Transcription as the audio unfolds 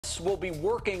us will be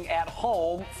working at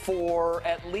home for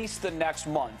at least the next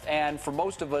month. And for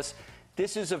most of us,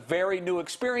 this is a very new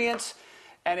experience,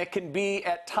 and it can be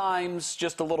at times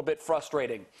just a little bit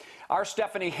frustrating. Our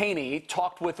Stephanie Haney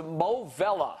talked with Moe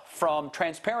Vela from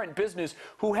Transparent Business,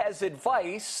 who has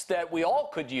advice that we all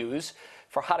could use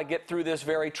for how to get through this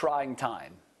very trying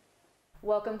time.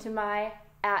 Welcome to my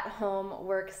at-home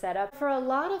work setup. For a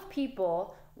lot of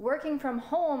people, working from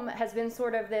home has been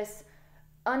sort of this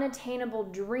unattainable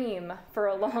dream for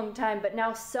a long time, but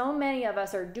now so many of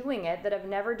us are doing it that have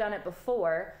never done it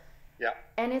before. Yeah.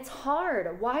 And it's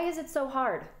hard. Why is it so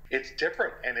hard? It's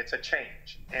different and it's a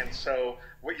change. And so,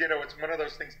 you know, it's one of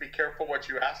those things, be careful what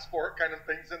you ask for kind of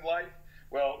things in life.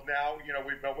 Well, now, you know,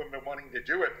 we've been wanting to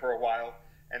do it for a while,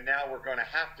 and now we're going to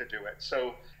have to do it.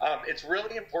 So it's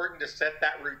really important to set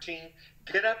that routine.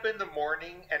 Get up in the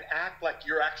morning and act like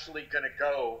you're actually going to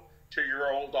go to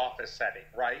your old office setting,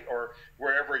 right? Or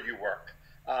wherever you work.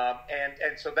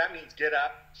 And so that means get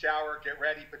up, shower, get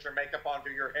ready, put your makeup onto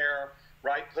your hair,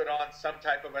 right? Put on some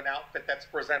type of an outfit that's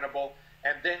presentable,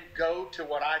 and then go to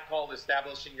what I call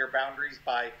establishing your boundaries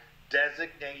by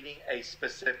designating a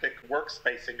specific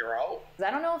workspace in your home.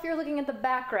 I don't know if you're looking at the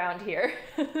background here,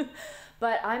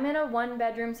 but I'm in a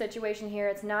one-bedroom situation here.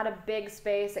 It's not a big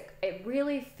space. It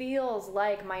really feels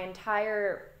like my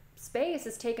entire space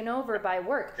is taken over by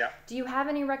work. Yeah. Do you have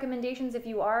any recommendations if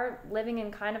you are living in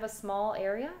kind of a small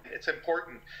area? It's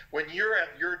important. When you're at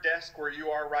your desk where you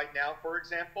are right now, for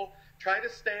example, try to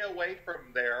stay away from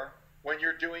there when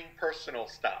you're doing personal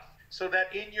stuff, so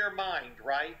that in your mind,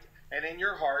 right, and in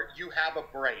your heart, you have a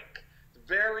break. It's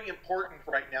very important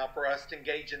right now for us to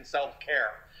engage in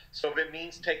self-care. So if it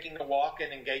means taking a walk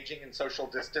and engaging in social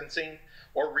distancing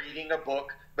or reading a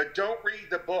book, but don't read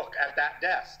the book at that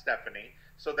desk, Stephanie,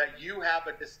 so that you have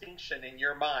a distinction in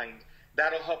your mind.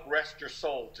 That'll help rest your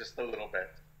soul just a little bit.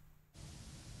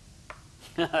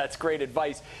 That's great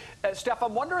advice. Steph,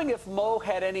 I'm wondering if Moe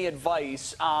had any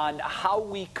advice on how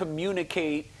we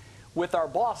communicate with our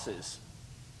bosses.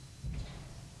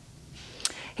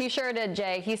 He sure did,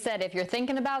 Jay. He said if you're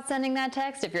thinking about sending that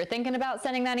text, if you're thinking about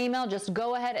sending that email, just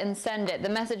go ahead and send it. The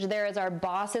message there is our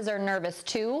bosses are nervous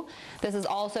too. This is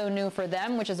also new for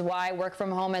them, which is why work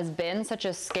from home has been such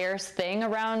a scarce thing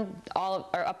around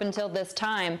up until this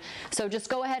time. So just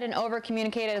go ahead and over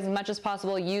communicate it as much as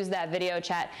possible. Use that video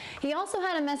chat. He also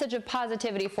had a message of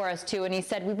positivity for us too, and he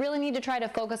said we really need to try to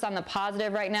focus on the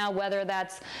positive right now, whether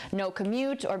that's no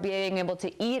commute or being able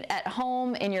to eat at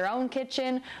home in your own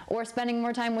kitchen or spending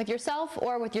more time with yourself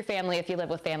or with your family if you live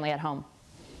with family at home.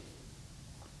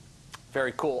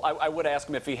 Very cool. I would ask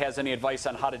him if he has any advice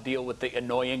on how to deal with the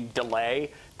annoying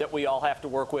delay that we all have to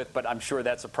work with, but I'm sure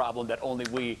that's a problem that only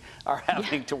we are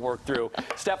having to work through.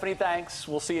 Stephanie, thanks.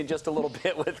 We'll see you in just a little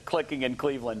bit with Clicking in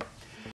Cleveland.